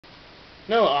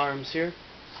No arms here.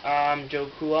 I'm Joe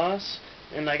Kulas,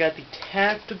 and I got the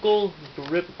Tactical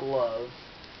Grip Glove.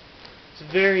 It's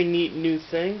a very neat new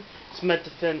thing. It's meant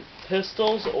to fit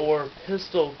pistols or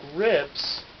pistol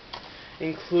grips,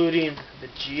 including the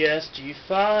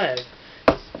gsg-5.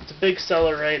 It's a big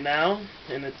seller right now,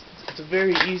 and it's a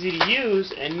very easy to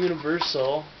use and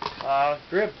universal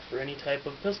grip for any type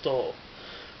of pistol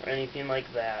or anything like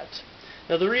that.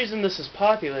 Now the reason this is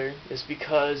popular is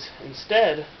because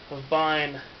instead of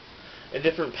buying a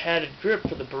different padded grip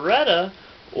for the Beretta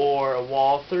or a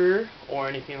Walther or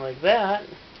anything like that,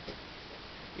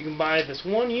 you can buy this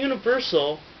one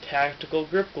universal tactical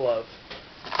grip glove,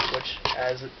 which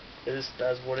as it is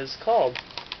does what it's called.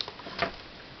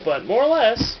 But more or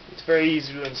less, it's very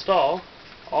easy to install.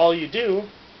 All you do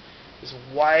is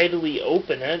widely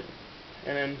open it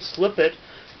and then slip it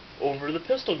over the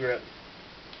pistol grip.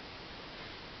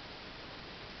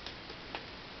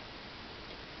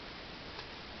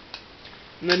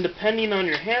 And then depending on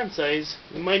your hand size,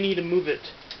 you might need to move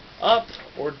it up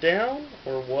or down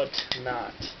or what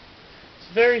not.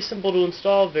 It's very simple to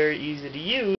install, very easy to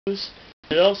use.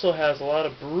 It also has a lot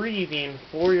of breathing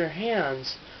for your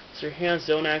hands, so your hands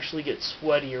don't actually get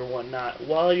sweaty or whatnot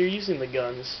while you're using the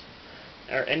guns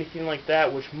or anything like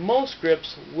that, which most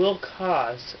grips will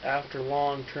cause after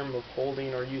long term of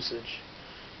holding or usage.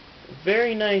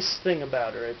 Very nice thing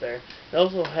about it right there. It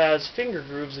also has finger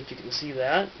grooves, if you can see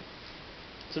that.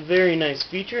 It's a very nice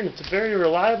feature, and it's a very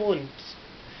reliable and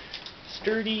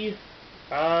sturdy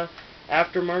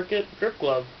aftermarket grip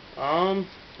glove.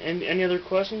 Any other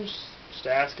questions? Just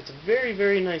ask. It's a very,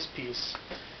 very nice piece.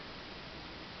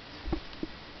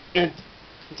 And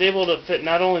it's able to fit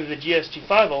not only the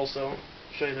gsg-5 also. I'll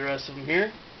show you the rest of them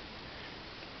here.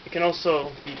 It can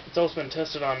also it's also been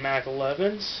tested on Mac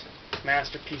 11s,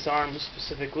 Masterpiece arms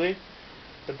specifically,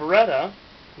 the Beretta,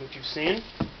 which you've seen,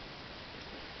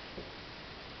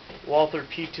 Walther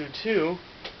P22,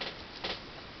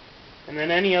 and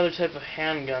then any other type of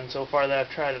handgun so far that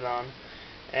I've tried it on.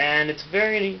 And it's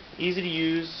very easy to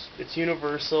use. It's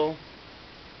universal.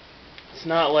 It's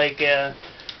not like a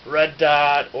red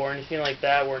dot or anything like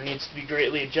that where it needs to be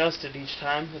greatly adjusted each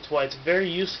time. That's why it's a very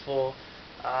useful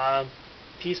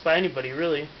piece by anybody,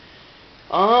 really.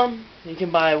 You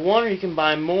can buy one or you can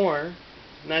buy more.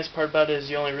 The nice part about it is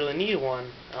you only really need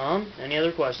one. Any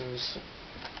other questions?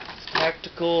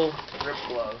 Tactical grip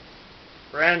glove.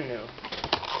 Brand new.